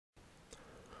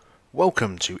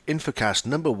Welcome to Infocast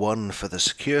number 1 for the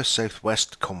Secure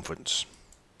Southwest Conference.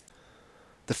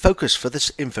 The focus for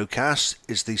this Infocast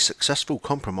is the successful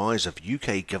compromise of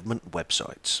UK government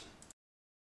websites.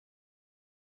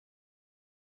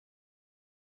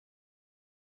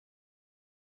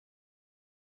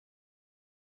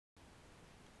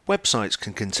 Websites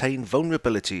can contain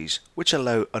vulnerabilities which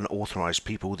allow unauthorized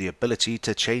people the ability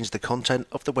to change the content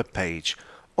of the web page,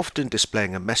 often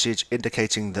displaying a message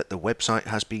indicating that the website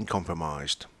has been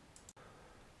compromised.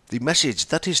 The message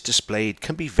that is displayed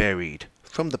can be varied,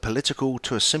 from the political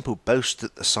to a simple boast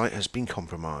that the site has been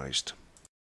compromised.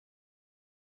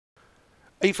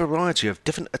 A variety of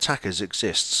different attackers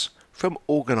exists, from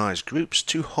organized groups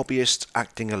to hobbyists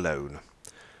acting alone.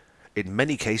 In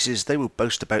many cases, they will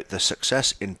boast about their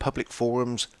success in public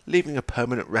forums, leaving a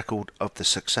permanent record of the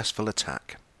successful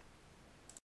attack.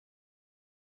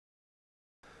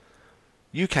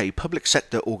 UK public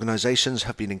sector organisations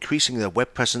have been increasing their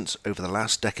web presence over the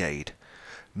last decade.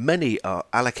 Many are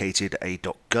allocated a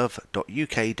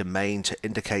 .gov.uk domain to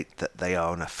indicate that they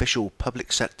are an official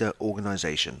public sector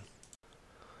organisation.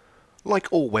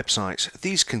 Like all websites,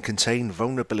 these can contain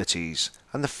vulnerabilities,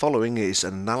 and the following is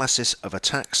an analysis of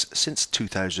attacks since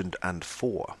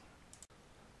 2004.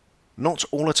 Not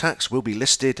all attacks will be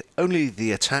listed, only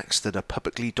the attacks that are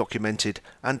publicly documented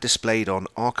and displayed on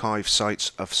archive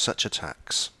sites of such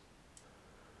attacks.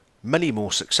 Many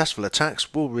more successful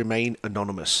attacks will remain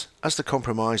anonymous, as the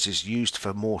compromise is used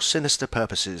for more sinister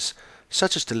purposes,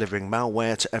 such as delivering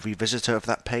malware to every visitor of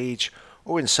that page,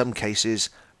 or in some cases,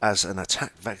 as an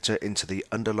attack vector into the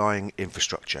underlying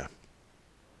infrastructure.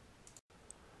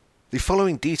 The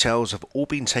following details have all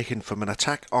been taken from an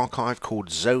attack archive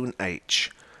called Zone H,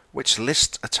 which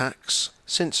lists attacks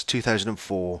since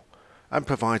 2004 and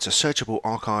provides a searchable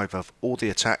archive of all the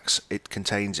attacks it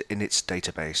contains in its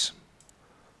database.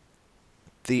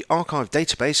 The archive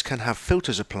database can have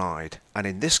filters applied, and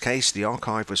in this case the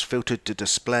archive was filtered to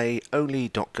display only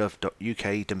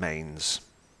 .gov.uk domains.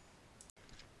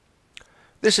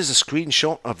 This is a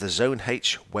screenshot of the Zone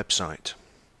H website.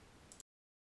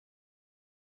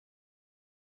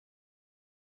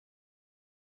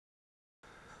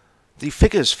 The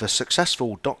figures for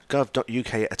successful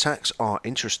 .gov.uk attacks are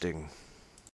interesting.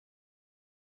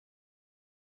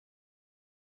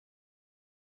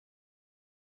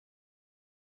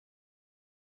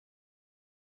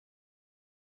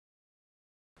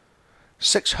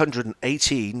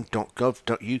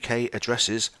 .gov.uk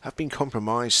addresses have been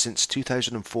compromised since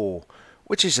 2004,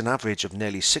 which is an average of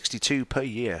nearly 62 per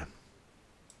year.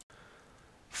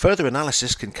 Further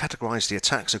analysis can categorize the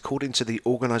attacks according to the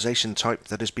organization type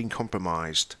that has been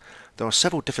compromised. There are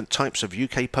several different types of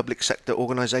UK public sector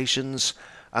organizations,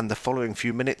 and the following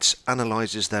few minutes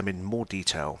analyzes them in more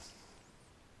detail.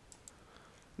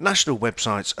 National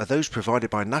websites are those provided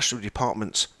by national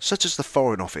departments such as the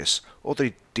Foreign Office or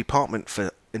the Department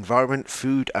for Environment,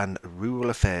 Food and Rural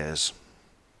Affairs.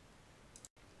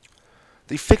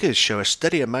 The figures show a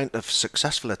steady amount of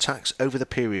successful attacks over the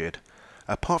period.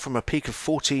 Apart from a peak of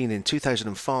 14 in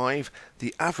 2005,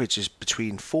 the average is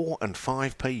between 4 and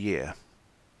 5 per year.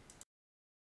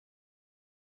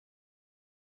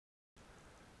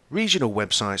 Regional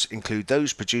websites include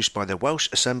those produced by the Welsh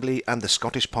Assembly and the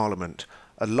Scottish Parliament,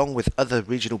 along with other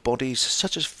regional bodies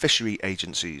such as fishery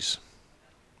agencies.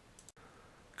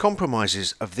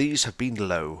 Compromises of these have been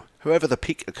low, however the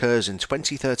peak occurs in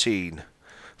 2013.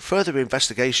 Further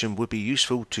investigation would be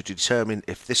useful to determine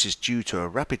if this is due to a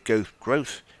rapid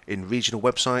growth in regional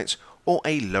websites or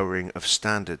a lowering of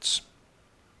standards.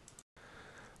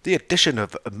 The addition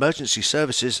of emergency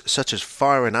services such as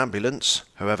fire and ambulance,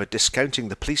 however discounting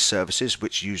the police services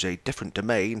which use a different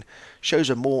domain, shows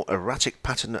a more erratic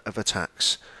pattern of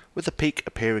attacks, with the peak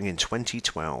appearing in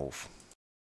 2012.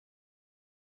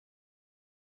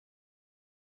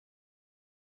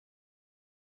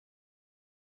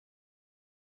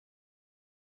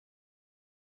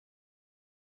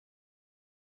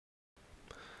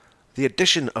 The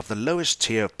addition of the lowest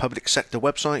tier of public sector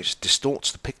websites distorts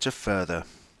the picture further.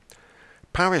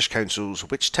 Parish councils,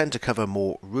 which tend to cover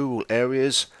more rural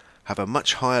areas, have a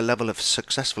much higher level of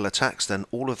successful attacks than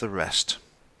all of the rest.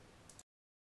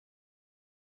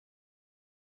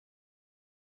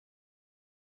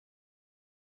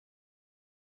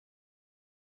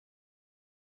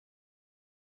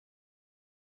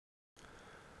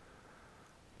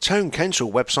 Town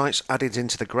council websites added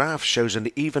into the graph shows an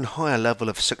even higher level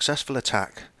of successful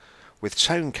attack, with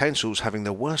town councils having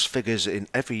the worst figures in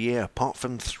every year apart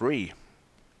from 3.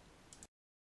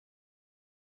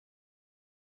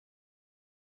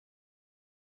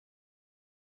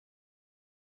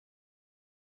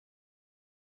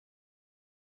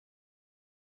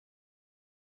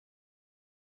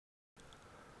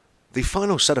 The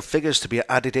final set of figures to be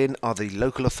added in are the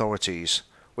local authorities,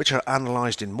 which are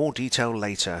analysed in more detail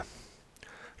later.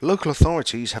 Local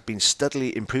authorities have been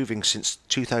steadily improving since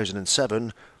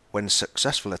 2007, when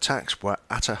successful attacks were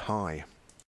at a high.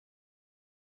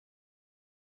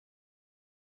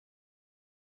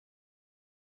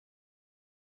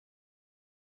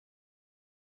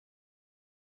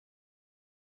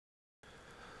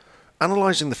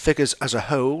 Analysing the figures as a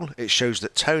whole, it shows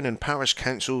that town and parish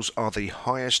councils are the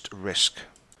highest risk.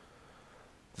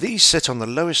 These sit on the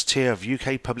lowest tier of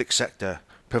UK public sector,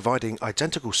 providing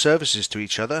identical services to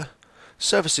each other,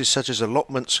 services such as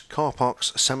allotments, car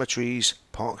parks, cemeteries,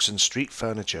 parks and street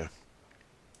furniture.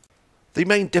 The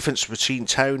main difference between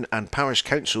town and parish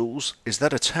councils is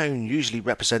that a town usually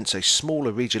represents a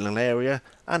smaller regional area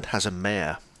and has a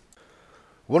mayor.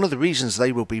 One of the reasons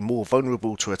they will be more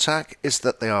vulnerable to attack is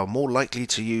that they are more likely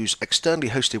to use externally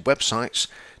hosted websites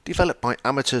developed by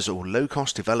amateurs or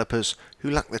low-cost developers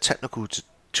who lack the technical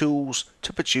tools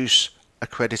to produce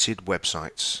accredited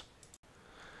websites.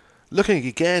 Looking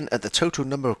again at the total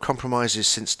number of compromises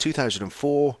since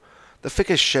 2004, the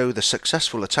figures show the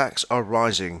successful attacks are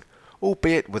rising,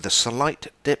 albeit with a slight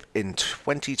dip in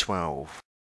 2012.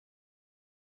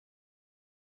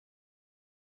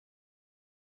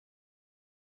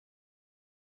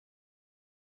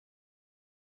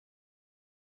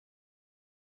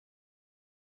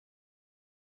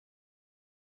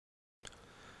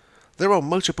 There are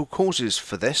multiple causes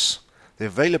for this. The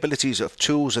availability of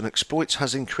tools and exploits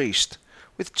has increased,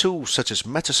 with tools such as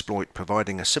Metasploit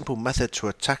providing a simple method to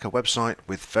attack a website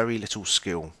with very little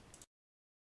skill.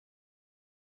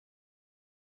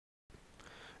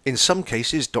 In some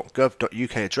cases,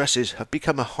 .gov.uk addresses have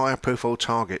become a higher profile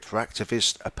target for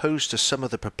activists opposed to some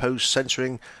of the proposed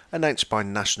censoring announced by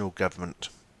national government.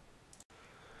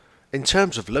 In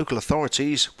terms of local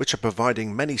authorities, which are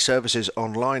providing many services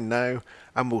online now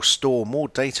and will store more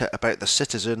data about the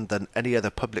citizen than any other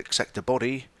public sector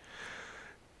body,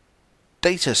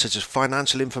 data such as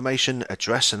financial information,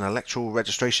 address and electoral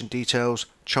registration details,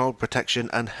 child protection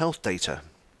and health data.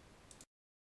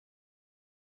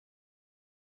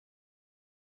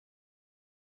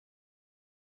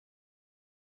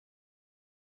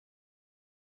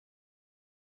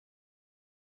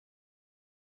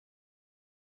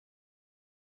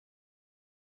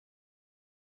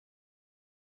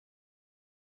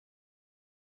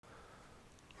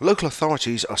 Local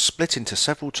authorities are split into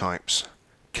several types: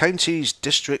 counties,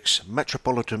 districts,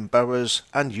 metropolitan boroughs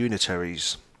and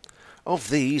unitaries. Of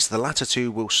these, the latter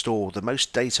two will store the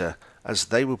most data as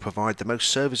they will provide the most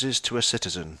services to a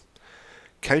citizen.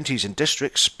 Counties and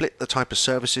districts split the type of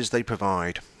services they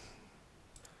provide.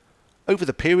 Over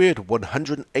the period,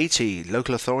 180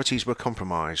 local authorities were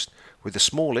compromised, with the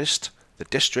smallest, the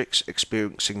districts,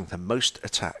 experiencing the most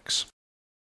attacks.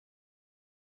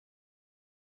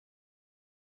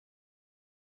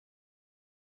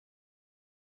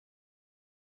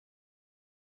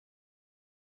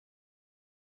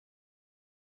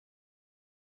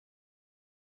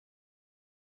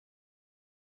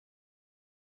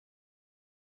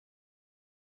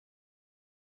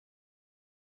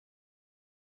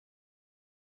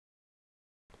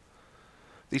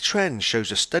 The trend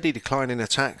shows a steady decline in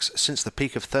attacks since the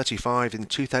peak of 35 in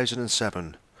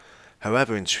 2007.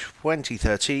 However, in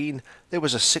 2013, there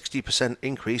was a 60%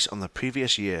 increase on the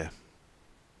previous year.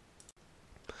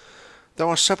 There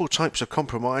are several types of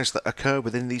compromise that occur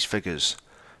within these figures,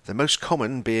 the most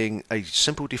common being a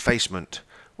simple defacement,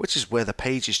 which is where the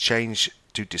page is changed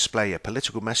to display a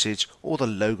political message or the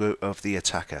logo of the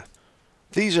attacker.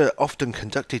 These are often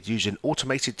conducted using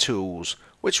automated tools,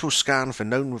 which will scan for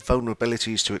known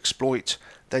vulnerabilities to exploit,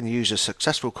 then use a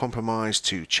successful compromise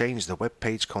to change the web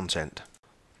page content.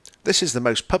 This is the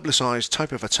most publicised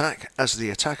type of attack, as the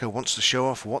attacker wants to show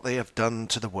off what they have done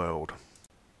to the world.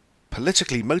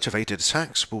 Politically motivated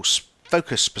attacks will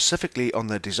focus specifically on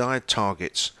their desired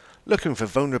targets, looking for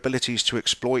vulnerabilities to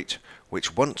exploit,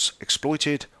 which once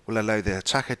exploited will allow the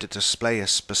attacker to display a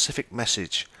specific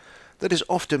message that is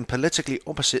often politically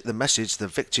opposite the message the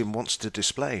victim wants to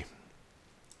display.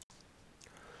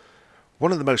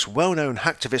 One of the most well-known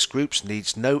hacktivist groups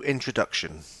needs no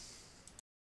introduction.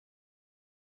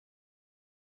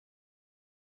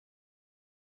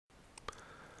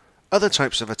 Other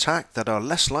types of attack that are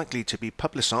less likely to be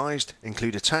publicised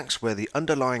include attacks where the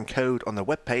underlying code on the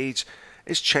web page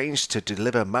is changed to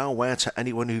deliver malware to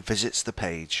anyone who visits the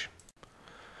page.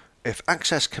 If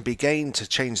access can be gained to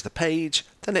change the page,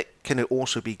 then it can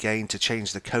also be gained to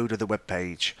change the code of the web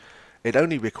page. It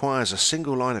only requires a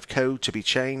single line of code to be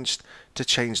changed to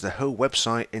change the whole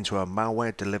website into a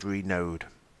malware delivery node.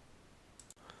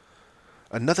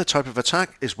 Another type of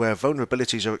attack is where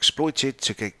vulnerabilities are exploited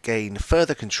to gain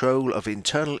further control of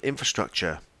internal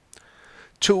infrastructure.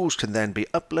 Tools can then be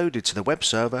uploaded to the web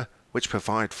server, which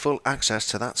provide full access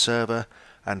to that server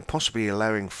and possibly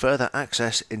allowing further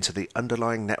access into the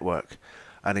underlying network,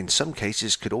 and in some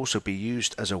cases could also be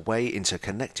used as a way into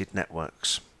connected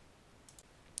networks.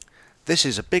 This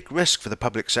is a big risk for the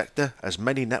public sector as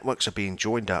many networks are being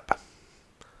joined up.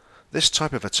 This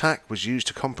type of attack was used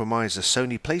to compromise the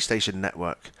Sony PlayStation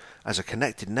network, as a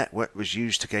connected network was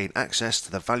used to gain access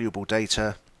to the valuable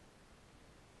data.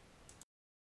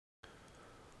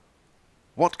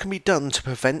 What can be done to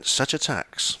prevent such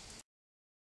attacks?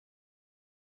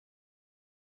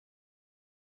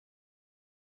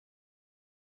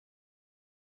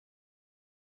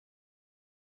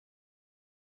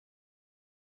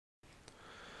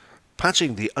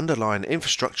 Patching the underlying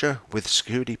infrastructure with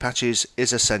security patches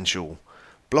is essential,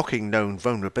 blocking known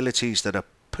vulnerabilities that are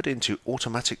put into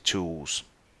automatic tools.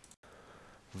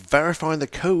 Verifying the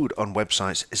code on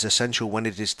websites is essential when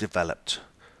it is developed,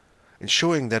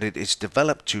 ensuring that it is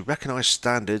developed to recognize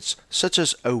standards such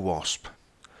as OWASP,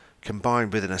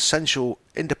 combined with an essential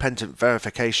independent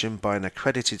verification by an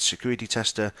accredited security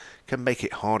tester can make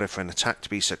it harder for an attack to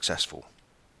be successful.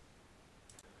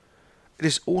 It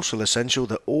is also essential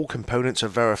that all components are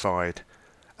verified,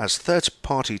 as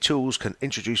third-party tools can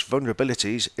introduce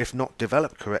vulnerabilities if not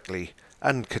developed correctly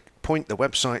and could point the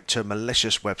website to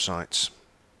malicious websites.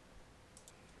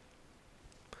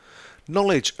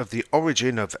 Knowledge of the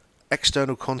origin of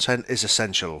external content is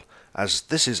essential, as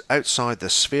this is outside the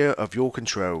sphere of your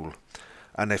control,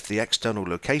 and if the external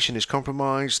location is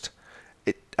compromised,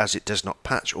 as it does not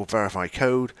patch or verify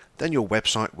code, then your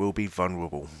website will be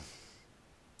vulnerable.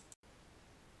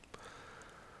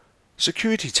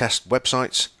 Security test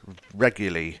websites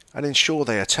regularly and ensure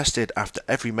they are tested after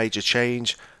every major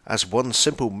change, as one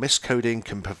simple miscoding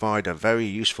can provide a very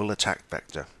useful attack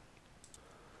vector.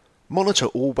 Monitor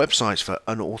all websites for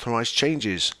unauthorized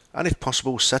changes, and if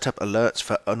possible set up alerts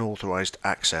for unauthorized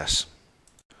access.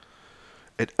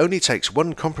 It only takes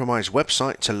one compromised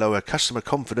website to lower customer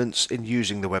confidence in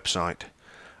using the website,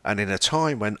 and in a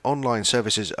time when online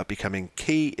services are becoming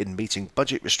key in meeting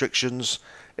budget restrictions,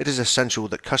 it is essential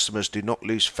that customers do not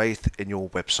lose faith in your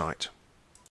website.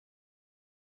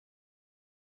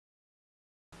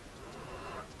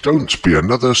 Don't be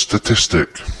another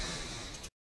statistic.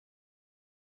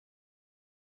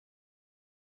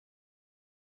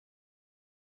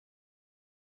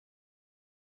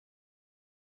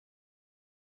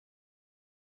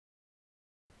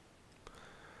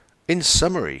 In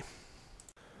summary,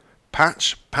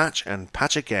 patch, patch and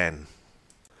patch again.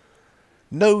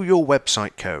 Know your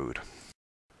website code.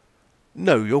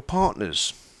 Know your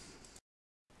partners.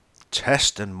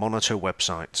 Test and monitor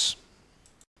websites.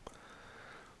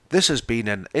 This has been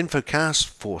an infocast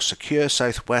for Secure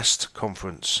Southwest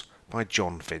Conference by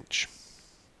John Finch.